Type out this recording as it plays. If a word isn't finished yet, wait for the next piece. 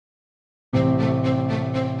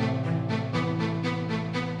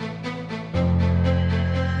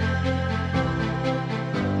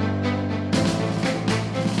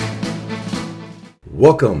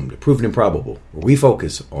Welcome to Proven Improbable, where we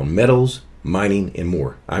focus on metals, mining, and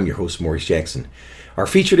more. I'm your host, Maurice Jackson. Our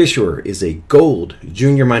featured issuer is a gold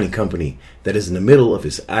junior mining company that is in the middle of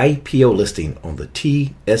its IPO listing on the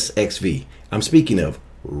TSXV. I'm speaking of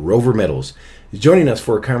Rover Metals. Joining us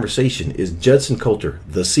for a conversation is Judson Coulter,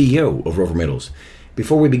 the CEO of Rover Metals.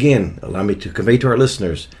 Before we begin, allow me to convey to our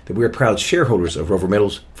listeners that we are proud shareholders of Rover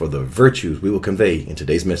Metals for the virtues we will convey in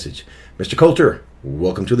today's message. Mr. Coulter,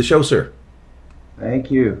 welcome to the show, sir.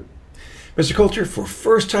 Thank you. Mr. Coulter, for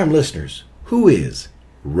first-time listeners, who is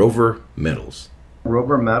Rover Metals?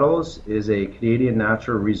 Rover Metals is a Canadian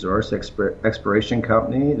natural resource exploration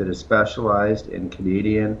company that is specialized in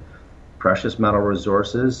Canadian precious metal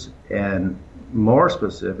resources and more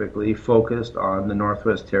specifically focused on the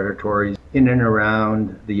Northwest Territories in and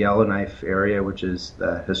around the Yellowknife area, which is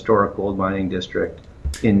the historic gold mining district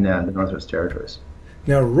in the Northwest Territories.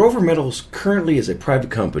 Now, Rover Metals currently is a private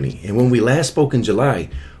company, and when we last spoke in July,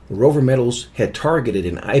 Rover Metals had targeted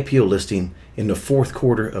an IPO listing in the fourth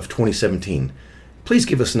quarter of 2017. Please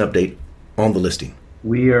give us an update on the listing.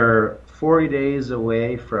 We are 40 days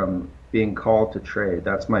away from being called to trade.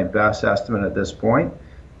 That's my best estimate at this point.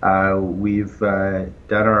 We've done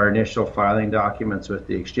our initial filing documents with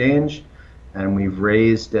the exchange, and we've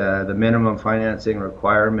raised the minimum financing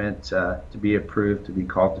requirement to be approved to be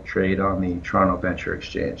called to trade on the Toronto Venture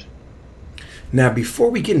Exchange. Now, before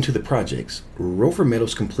we get into the projects, Rover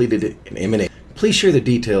Metals completed an M&A. Please share the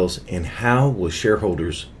details and how will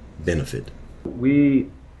shareholders benefit? We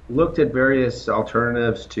looked at various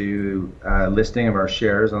alternatives to listing of our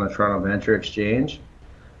shares on the Toronto Venture Exchange.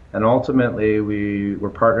 And ultimately, we were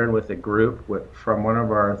partnered with a group from one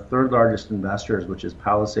of our third largest investors, which is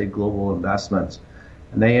Palisade Global Investments.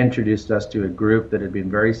 And they introduced us to a group that had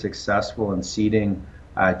been very successful in seeding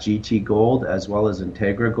GT Gold as well as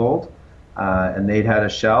Integra Gold. And they'd had a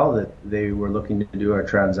shell that they were looking to do a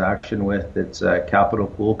transaction with. It's a capital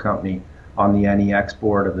pool company on the NEX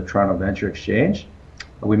board of the Toronto Venture Exchange.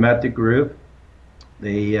 We met the group.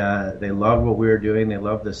 They loved what we were doing. They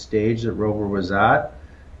loved the stage that Rover was at.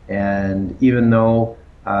 And even though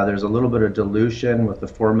there's a little bit of dilution with the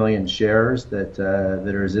 4 million shares that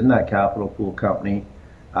is in that capital pool company,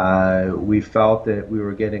 we felt that we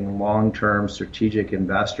were getting long-term strategic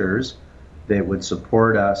investors that would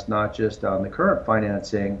support us not just on the current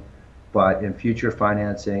financing, but in future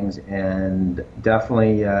financings, and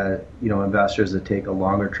definitely investors that take a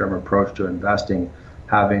longer-term approach to investing,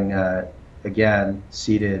 having again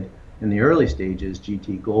seeded in the early stages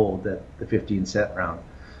GT Gold at the 15-cent round.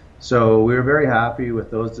 So we were very happy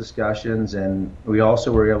with those discussions, and we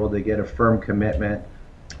also were able to get a firm commitment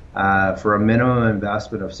for a minimum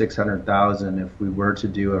investment of $600,000 if we were to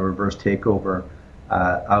do a reverse takeover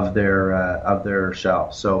of their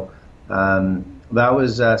shell. So that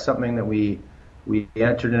was something that we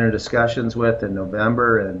entered into discussions with in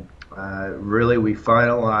November, and really we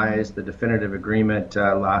finalized the definitive agreement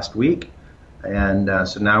last week, and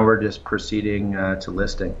so now we're just proceeding to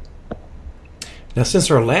listing. Now,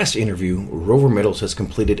 since our last interview, Rover Metals has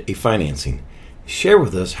completed a financing. Share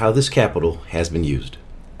with us how this capital has been used.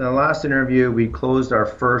 In the last interview, we closed our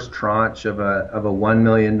first tranche of a $1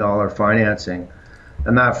 million financing.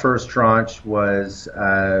 And that first tranche was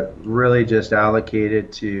really just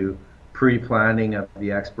allocated to pre-planning of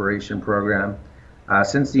the exploration program.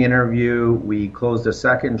 Since the interview, we closed a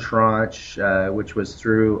second tranche, which was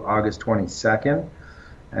through August 22nd.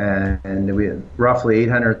 And we had roughly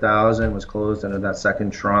 $800,000 was closed under that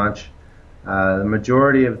second tranche. The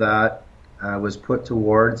majority of that was put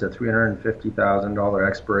towards a $350,000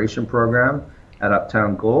 exploration program at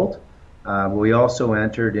Uptown Gold. We also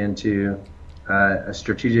entered into a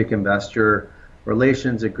strategic investor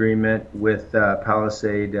relations agreement with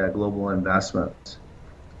Palisade Global Investments.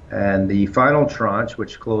 And the final tranche,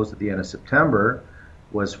 which closed at the end of September,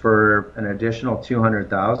 was for an additional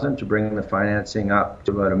 $200,000 to bring the financing up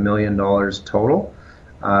to about $1 million total.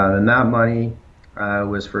 And that money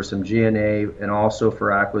was for some G&A and also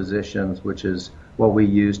for acquisitions, which is what we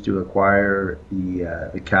used to acquire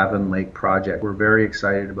the Cabin Lake project. We're very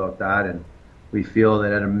excited about that, and we feel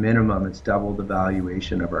that at a minimum it's doubled the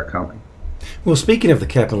valuation of our company. Well, speaking of the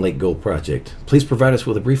Cabin Lake Gold project, please provide us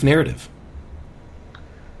with a brief narrative.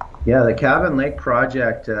 Yeah, the Cabin Lake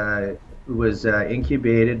project was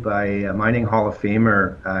incubated by Mining Hall of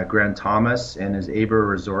Famer Grant Thomas and his Aber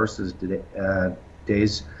Resources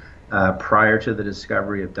days prior to the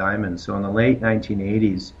discovery of diamonds. So in the late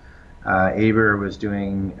 1980s, Aber was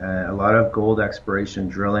doing a lot of gold exploration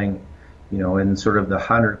drilling, in sort of the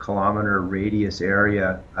 100-kilometer radius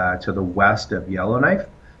area to the west of Yellowknife,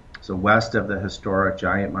 so west of the historic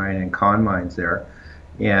Giant Mine and Con mines there.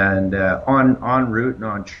 and on route and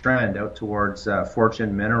on trend out towards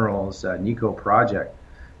Fortune Minerals Nico project.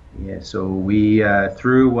 Yeah, so we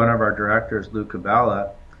through one of our directors, Lou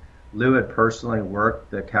Cabela. Lou had personally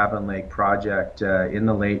worked the Cabin Lake project in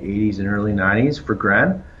the late 80s and early 90s for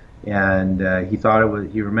Gren, and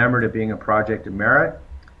he remembered it being a project of merit.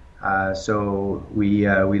 So we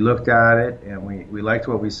looked at it and we liked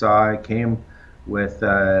what we saw. It came with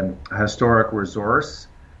a historic resource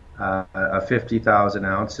of 50,000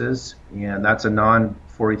 ounces, and that's a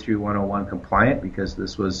non-43101 compliant because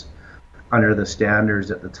this was under the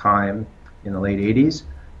standards at the time in the late 80s.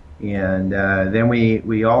 And then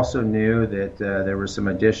we also knew that there were some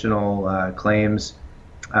additional claims,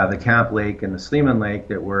 the Camp Lake and the Sleeman Lake,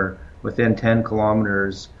 that were within 10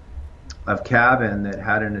 kilometers of Cabin that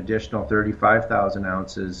had an additional 35,000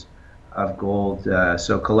 ounces of gold.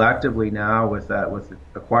 So collectively now, with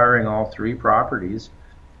acquiring all three properties,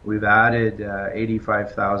 we've added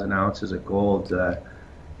 85,000 ounces of gold,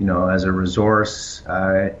 as a resource.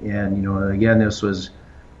 And again, this was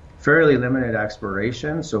fairly limited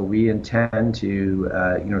exploration, so we intend to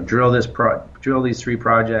drill these three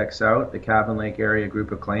projects out, the Cabin Lake area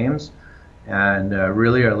group of claims, and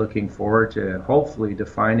really are looking forward to hopefully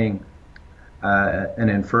defining an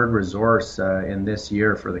inferred resource in this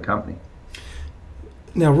year for the company.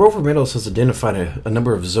 Now, Rover Metals has identified a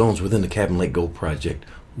number of zones within the Cabin Lake Gold Project.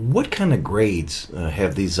 What kind of grades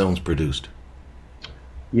have these zones produced?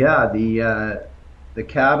 Yeah, the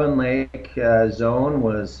Cabin Lake zone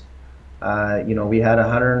was, we had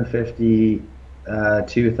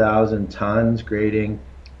 152,000 tons grading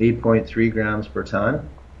 8.3 grams per ton.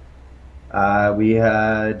 We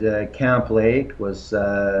had Camp Lake was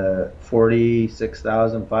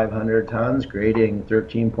 46,500 tons grading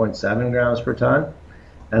 13.7 grams per ton.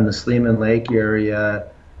 And the Sleeman Lake area,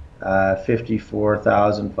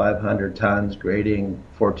 54,500 tons grading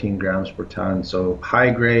 14 grams per ton. So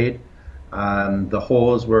high grade. The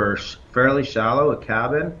holes were fairly shallow at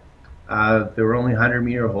Cabin. There were only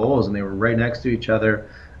 100-meter holes, and they were right next to each other.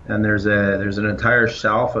 And there's an entire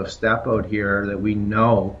shelf of step out here that we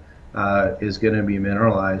know is going to be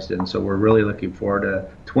mineralized, and so we're really looking forward to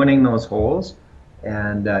twinning those holes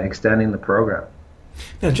and extending the program.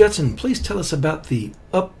 Now, Judson, please tell us about the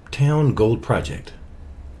Uptown Gold Project.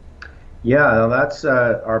 Yeah, that's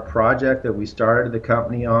our project that we started the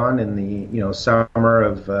company on in the summer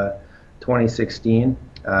of 2016.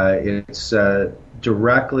 It's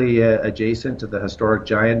directly adjacent to the historic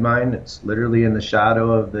Giant Mine. It's literally in the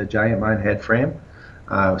shadow of the Giant Mine headframe.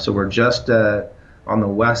 So we're just on the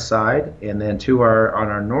west side, and then on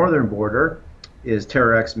our northern border is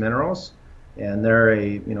TerraX Minerals, and they're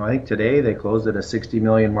I think today they closed at a 60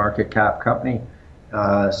 million market cap company.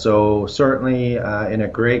 So certainly in a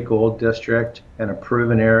great gold district and a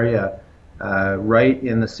proven area, right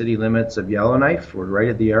in the city limits of Yellowknife. We're right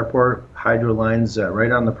at the airport, hydro lines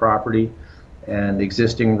right on the property, and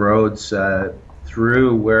existing roads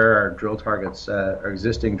through where our drill targets, our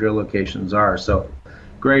existing drill locations are. So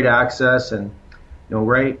great access, and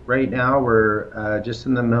right now we're just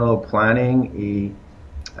in the middle of planning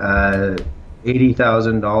a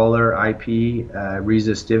 $80,000 IP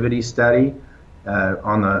resistivity study.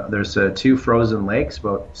 There's two frozen lakes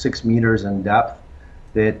about 6 meters in depth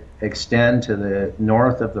that extend to the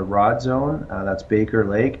north of the Rod Zone. That's Baker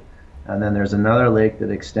Lake, and then there's another lake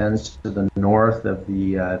that extends to the north of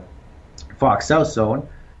the Fox South Zone.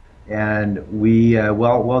 And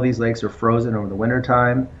while these lakes are frozen over the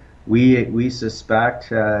wintertime, we suspect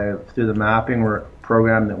through the mapping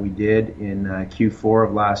program that we did in Q4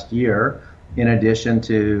 of last year, in addition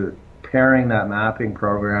to pairing that mapping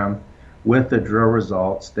program with the drill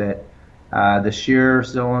results, that the shear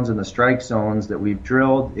zones and the strike zones that we've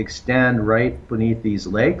drilled extend right beneath these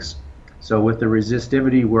lakes. So with the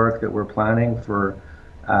resistivity work that we're planning for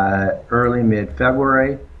early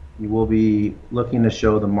mid-February, we will be looking to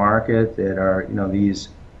show the market that these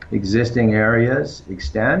existing areas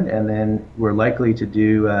extend, and then we're likely to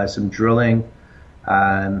do some drilling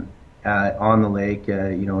on the lake,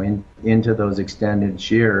 into those extended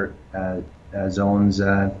shear zones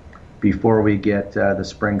before we get the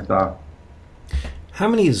spring thaw. How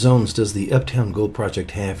many zones does the Uptown Gold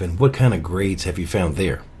Project have, and what kind of grades have you found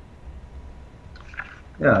there?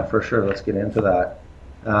 Yeah, for sure. Let's get into that.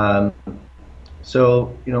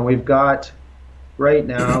 So we've got right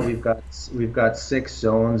now we've got 6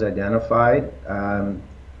 zones identified. And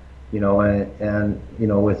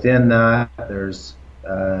within that there's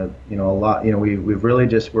a lot. We've really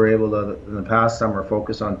just were able to in the past summer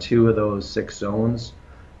focus on 2 of those 6 zones.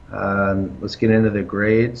 Let's get into the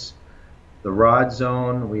grades. The rod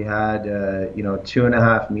zone, we had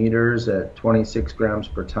 2.5 meters at 26 grams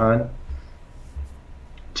per ton,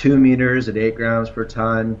 2 meters at 8 grams per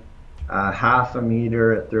ton, half a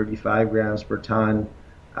meter at 35 grams per ton,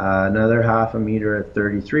 another half a meter at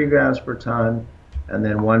 33 grams per ton, and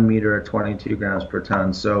then 1 meter at 22 grams per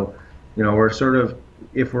ton. So, we're sort of,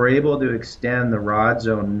 if we're able to extend the rod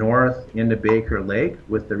zone north into Baker Lake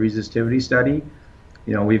with the resistivity study,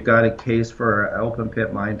 we've got a case for open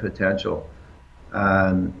pit mine potential.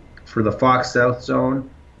 For the Fox South zone,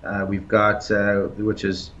 we've got, which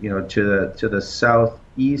is, to the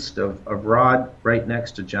southeast of Rod, right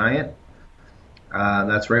next to Giant.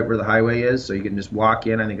 That's right where the highway is, so you can just walk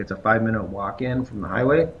in. I think it's a 5-minute walk in from the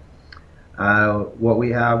highway. What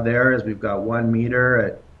we have there is we've got 1 meter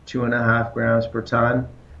at 2.5 grams per ton,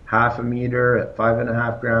 half a meter at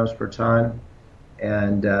 5.5 grams per ton,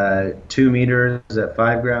 and 2 meters at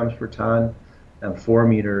 5 grams per ton, and 4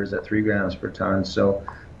 meters at 3 grams per ton. So,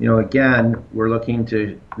 again, we're looking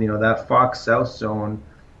to, that Fox South zone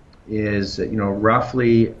is,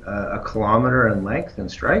 roughly a kilometer in length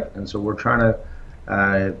and strike. And so we're trying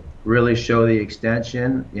to really show the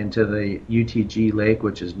extension into the UTG Lake,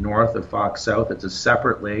 which is north of Fox South. It's a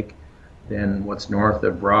separate lake than what's north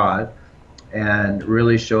of Rod, and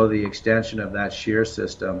really show the extension of that shear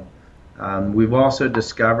system. We've also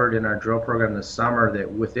discovered in our drill program this summer that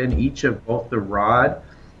within each of both the Rod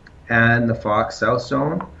and the Fox South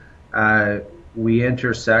zone, we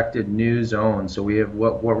intersected new zones. So we have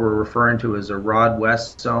what we're referring to as a Rod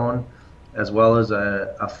West zone, as well as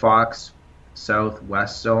a Fox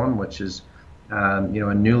Southwest zone, which is a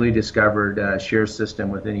newly discovered shear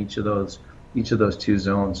system within each of those two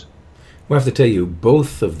zones. Well, I have to tell you,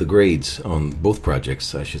 both of the grades on both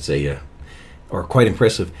projects, I should say, are quite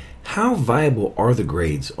impressive. How viable are the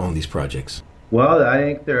grades on these projects? Well, I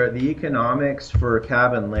think the economics for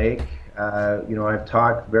Cabin Lake. I've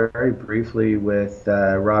talked very briefly with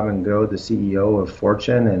Robin Goad, the CEO of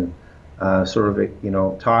Fortune, and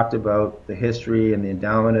talked about the history and the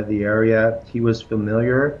endowment of the area. He was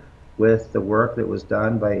familiar with the work that was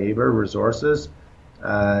done by Aber Resources,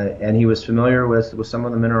 and he was familiar with some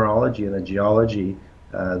of the mineralogy and the geology,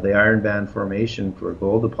 the Iron Band Formation for a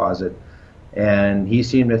gold deposit. And he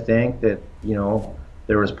seemed to think that,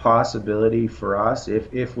 there was possibility for us,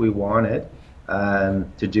 if we wanted,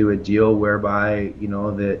 to do a deal whereby,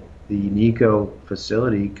 that the Nico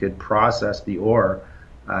facility could process the ore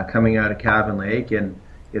coming out of Cabin Lake, and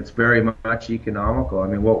it's very much economical. I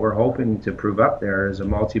mean, what we're hoping to prove up there is a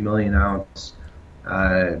multi-million ounce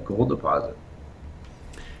gold deposit.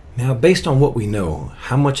 Now, based on what we know,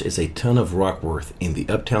 how much is a ton of rock worth in the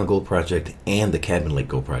Uptown Gold Project and the Cabin Lake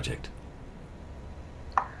Gold Project?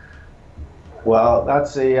 Well,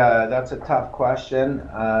 that's a tough question.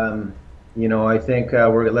 I think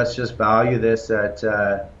let's just value this at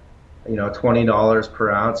 $20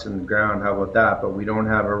 per ounce in the ground. How about that? But we don't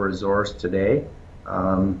have a resource today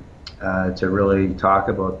to really talk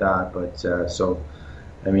about that. But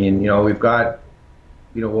we've got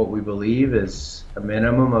what we believe is a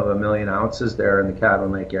minimum of 1 million ounces there in the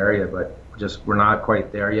Cabin Lake area, but we're not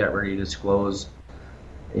quite there yet, ready to disclose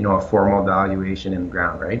a formal valuation in the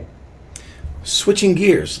ground, right? Switching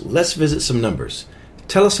gears, let's visit some numbers.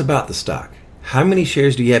 Tell us about the stock. How many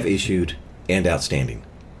shares do you have issued and outstanding?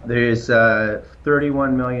 There's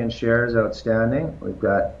 31 million shares outstanding. We've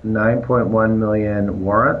got 9.1 million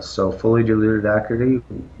warrants, so fully diluted equity,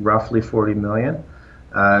 roughly 40 million.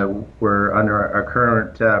 We're under our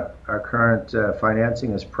current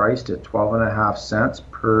financing is priced at 12.5 cents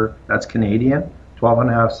per. That's Canadian.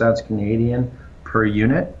 12.5 cents Canadian per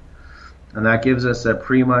unit. And that gives us a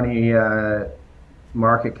pre-money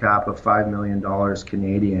market cap of $5 million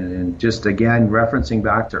Canadian. And just again, referencing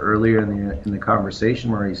back to earlier in the conversation,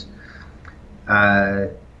 Maurice,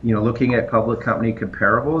 looking at public company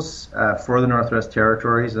comparables for the Northwest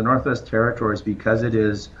Territories. The Northwest Territories, because it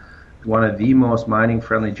is one of the most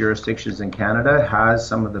mining-friendly jurisdictions in Canada, has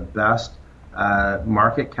some of the best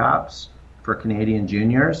market caps for Canadian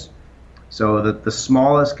juniors. So the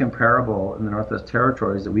smallest comparable in the Northwest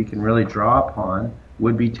Territories that we can really draw upon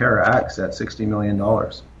would be Terra X at $60 million.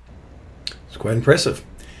 It's quite impressive.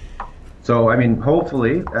 So,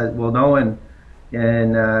 hopefully, we'll know I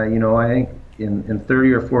think in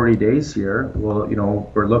 30 or 40 days here,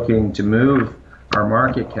 we're looking to move our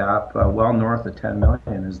market cap well north of 10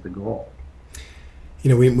 million is the goal.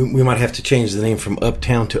 We might have to change the name from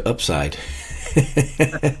Uptown to Upside.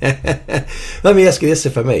 Let me ask you this,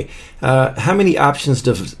 if I may. How many options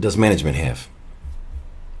does management have?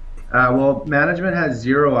 Well, management has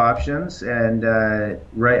zero options, and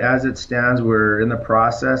right as it stands, we're in the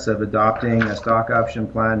process of adopting a stock option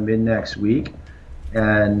plan mid next week.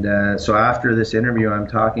 And so after this interview, I'm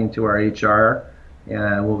talking to our HR,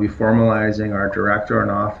 and we'll be formalizing our director and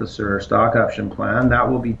officer stock option plan. That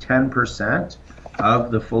will be 10%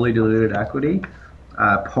 of the fully diluted equity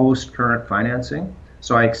post current financing.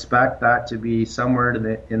 So I expect that to be somewhere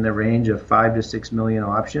in the range of 5 to 6 million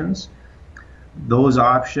options. Those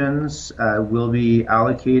options will be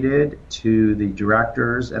allocated to the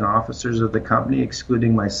directors and officers of the company,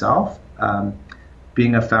 excluding myself.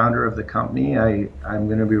 Being a founder of the company, I'm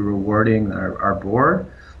going to be rewarding our board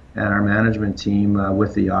and our management team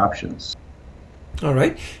with the options. All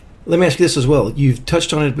right. Let me ask you this as well. You've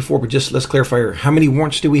touched on it before, but just let's clarify. How many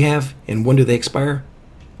warrants do we have, and when do they expire?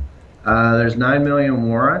 There's 9 million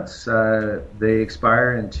warrants. They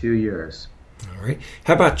expire in 2 years. All right.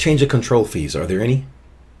 How about change of control fees? Are there any?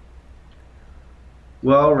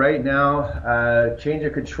 Well, right now, change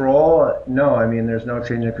of control, no. I mean, there's no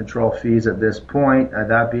change of control fees at this point.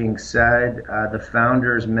 That being said, the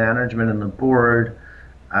founders, management, and the board,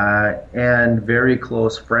 and very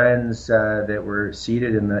close friends that were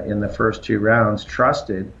seated in the first 2 rounds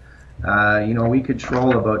trusted. We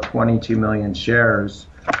control about 22 million shares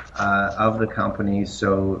of the company,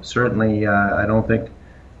 so certainly I don't think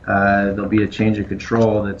there'll be a change of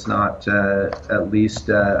control that's not at least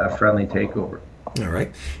a friendly takeover. All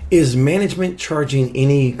right. Is management charging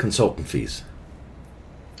any consultant fees?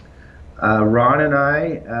 Ron and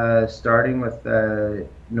I, starting with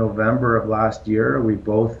November of last year, we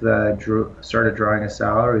both started drawing a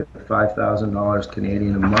salary of $5,000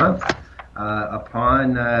 Canadian a month.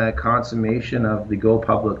 Upon consummation of the go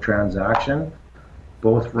public transaction,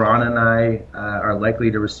 both Ron and I are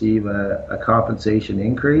likely to receive a compensation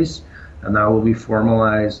increase, and that will be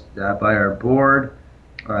formalized by our board,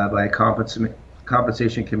 by a compensation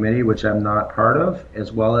committee, which I'm not part of,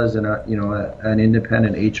 as well as an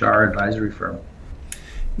independent HR advisory firm.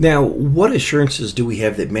 Now, what assurances do we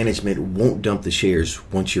have that management won't dump the shares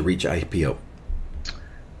once you reach IPO?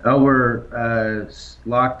 We're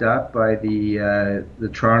locked up by the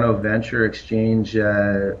Toronto Venture Exchange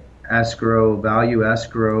value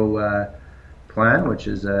escrow plan, which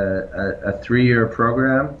is a 3-year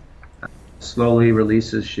program. Slowly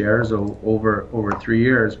releases shares over 3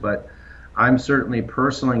 years, but I'm certainly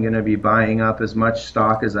personally going to be buying up as much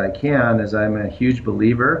stock as I can, as I'm a huge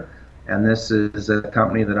believer, and this is a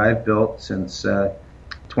company that I've built since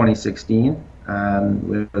 2016.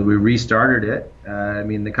 We restarted it.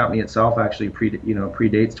 The company itself actually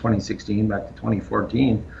predates 2016 back to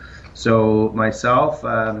 2014. So myself,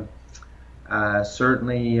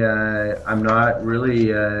 certainly, I'm not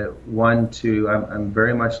really one to. I'm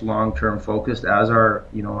very much long-term focused, as our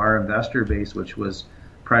investor base, which was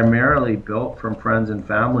primarily built from friends and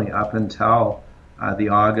family up until the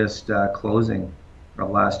August closing of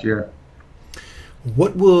last year.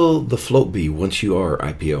 What will the float be once you are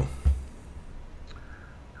IPO?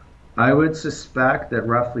 I would suspect that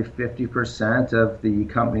roughly 50% of the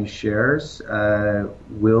company's shares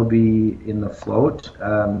will be in the float.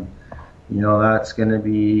 That's going to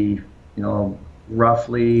be,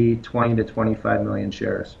 roughly 20 to 25 million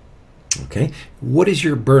shares. Okay. What is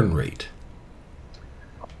your burn rate?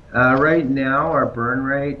 Right now, our burn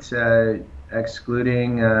rate,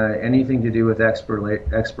 excluding anything to do with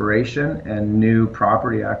expiration and new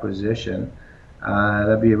property acquisition,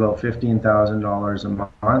 that'd be about $15,000 a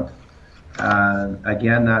month.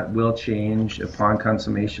 Again, that will change upon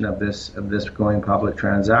consummation of this going public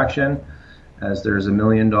transaction, as there's $1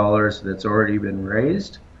 million that's already been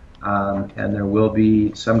raised, and there will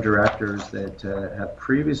be some directors that have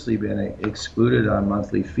previously been excluded on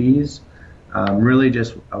monthly fees. Really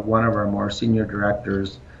just one of our more senior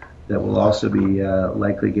directors that will also be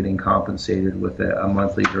likely getting compensated with a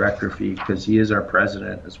monthly director fee, because he is our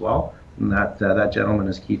president as well, and that gentleman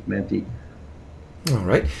is Keith Minty. All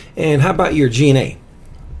right. And how about your G&A?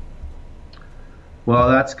 Well,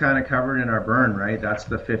 that's kind of covered in our burn, right? That's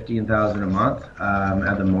the $15,000 a month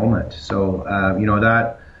at the moment. So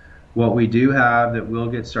that what we do have that will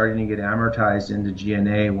get starting to get amortized into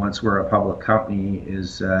G&A once we're a public company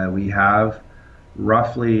is we have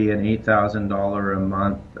roughly an $8,000 a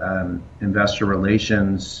month investor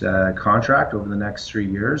relations contract over the next 3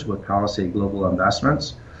 years with Palisade Global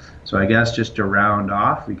Investments. So I guess just to round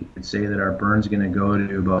off, we could say that our burn's going to go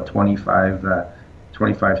to about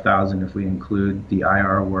 $25,000 if we include the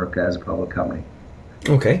IR work as a public company.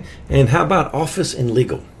 Okay. And how about office and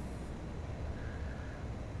legal?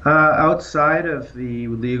 Outside of the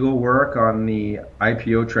legal work on the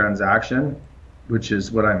IPO transaction, which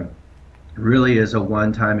is what I'm really is a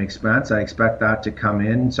one-time expense. I expect that to come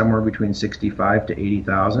in somewhere between 65 to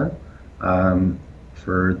 80,000.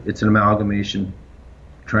 It's an amalgamation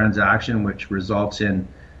transaction, which results in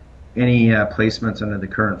any placements under the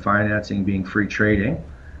current financing being free trading,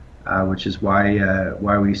 which is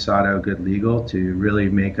why we sought out Good Legal to really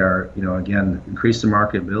make our, again, increase the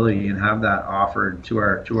marketability and have that offered to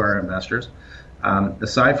our investors.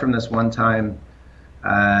 Aside from this one-time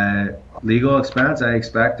legal expense, I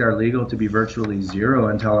expect our legal to be virtually zero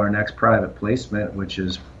until our next private placement, which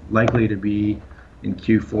is likely to be in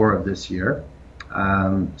Q4 of this year.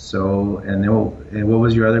 And what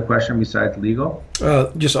was your other question besides legal?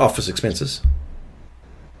 Just office expenses.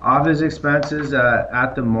 Office expenses,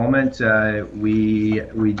 at the moment,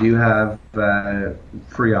 we do have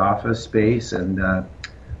free office space, and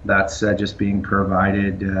that's just being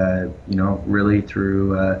provided, really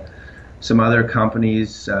through some other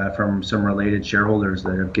companies from some related shareholders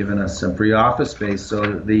that have given us some free office space.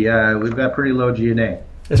 So we've got pretty low G&A.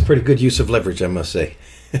 That's pretty good use of leverage, I must say.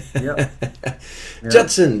 Yep.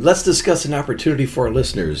 Judson, let's discuss an opportunity for our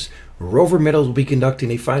listeners. Rover Metals will be conducting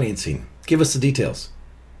a financing. Give us the details.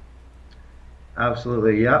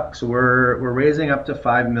 Absolutely, yep. So we're raising up to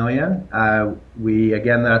 $5 million.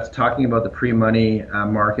 That's talking about the pre-money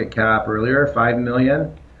market cap earlier. $5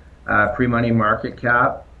 million pre-money market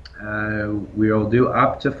cap. We'll do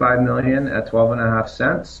up to $5 million at 12.5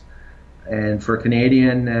 cents. And for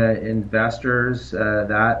Canadian investors,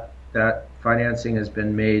 that financing has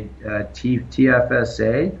been made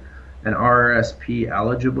TFSA and RRSP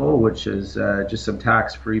eligible, which is just some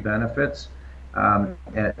tax-free benefits,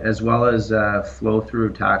 as well as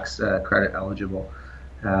flow-through tax credit eligible.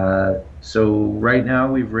 So right now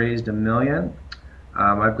we've raised $1 million.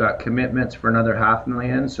 I've got commitments for another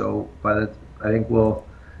 $500,000. So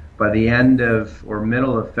by the end of or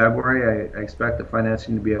middle of February, I expect the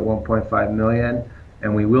financing to be at $1.5 million.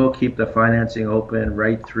 And we will keep the financing open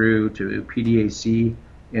right through to PDAC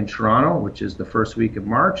in Toronto, which is the first week of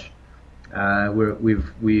March.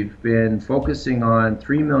 We've been focusing on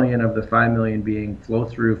 $3 million of the $5 million being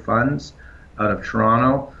flow-through funds out of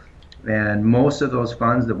Toronto, and most of those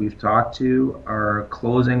funds that we've talked to are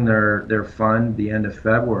closing their fund the end of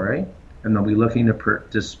February, and they'll be looking to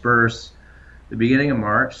disperse the beginning of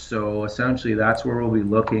March. So essentially, that's where we'll be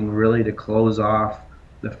looking really to close off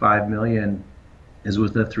the $5 million. Is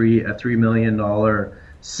with a $3 million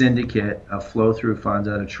syndicate of flow-through funds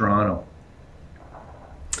out of Toronto.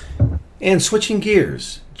 And switching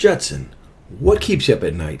gears, Judson, what keeps you up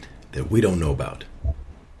at night that we don't know about?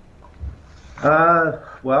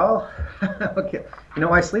 Okay.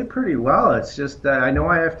 I sleep pretty well. It's just I know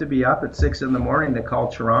I have to be up at 6 a.m. to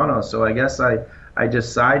call Toronto, so I guess I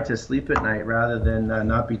decide to sleep at night rather than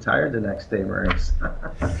not be tired the next day, Maurice.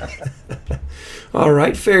 All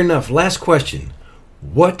right, fair enough. Last question.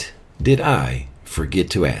 What did I forget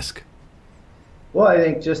to ask? Well, I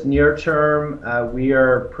think just near term, we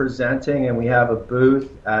are presenting and we have a booth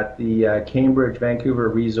at the Cambridge Vancouver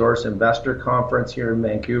Resource Investor Conference here in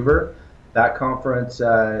Vancouver. That conference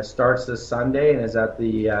starts this Sunday and is at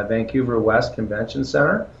the Vancouver West Convention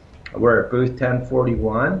Center. We're at booth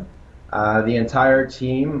 1041. The entire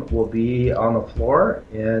team will be on the floor,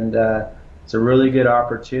 and it's a really good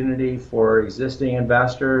opportunity for existing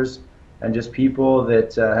investors and just people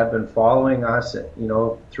that have been following us,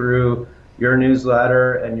 through your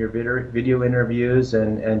newsletter and your video interviews,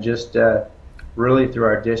 and just really through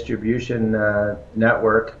our distribution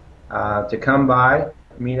network, to come by,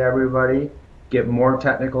 meet everybody, get more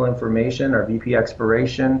technical information. Our VP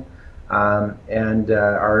Exploration and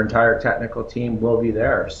our entire technical team will be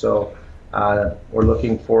there. So we're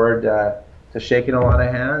looking forward to shaking a lot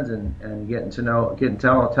of hands and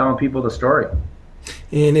telling people the story.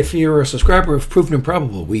 And if you're a subscriber of Proven and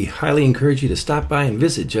Probable, we highly encourage you to stop by and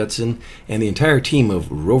visit Judson and the entire team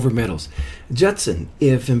of Rover Metals. Judson,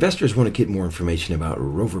 if investors want to get more information about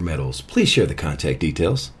Rover Metals, please share the contact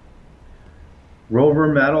details.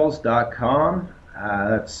 rovermetals.com.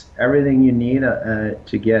 That's everything you need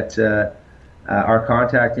to get our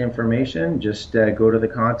contact information. Just go to the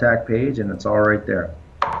contact page and it's all right there.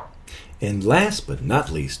 And last but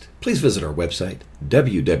not least, please visit our website,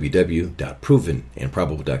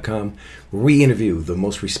 www.provenandprobable.com, where we interview the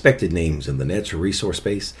most respected names in the natural resource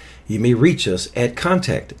space. You may reach us at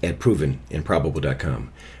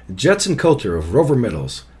contact@provenandprobable.com. Judson Coulter of Rover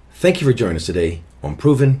Metals, thank you for joining us today on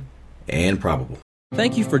Proven and Probable.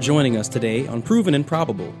 Thank you for joining us today on Proven and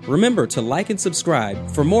Probable. Remember to like and subscribe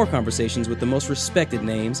for more conversations with the most respected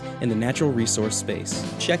names in the natural resource space.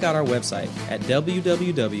 Check out our website at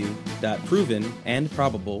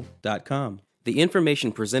www.provenandprobable.com. The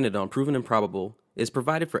information presented on Proven and Probable is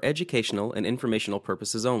provided for educational and informational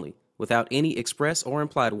purposes only, without any express or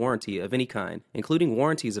implied warranty of any kind, including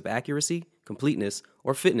warranties of accuracy, completeness,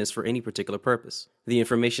 or fitness for any particular purpose. The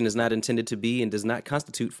information is not intended to be and does not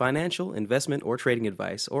constitute financial, investment, or trading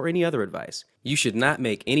advice or any other advice. You should not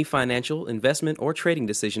make any financial, investment, or trading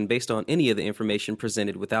decision based on any of the information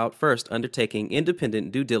presented without first undertaking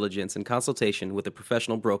independent due diligence and consultation with a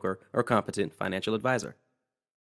professional broker or competent financial advisor.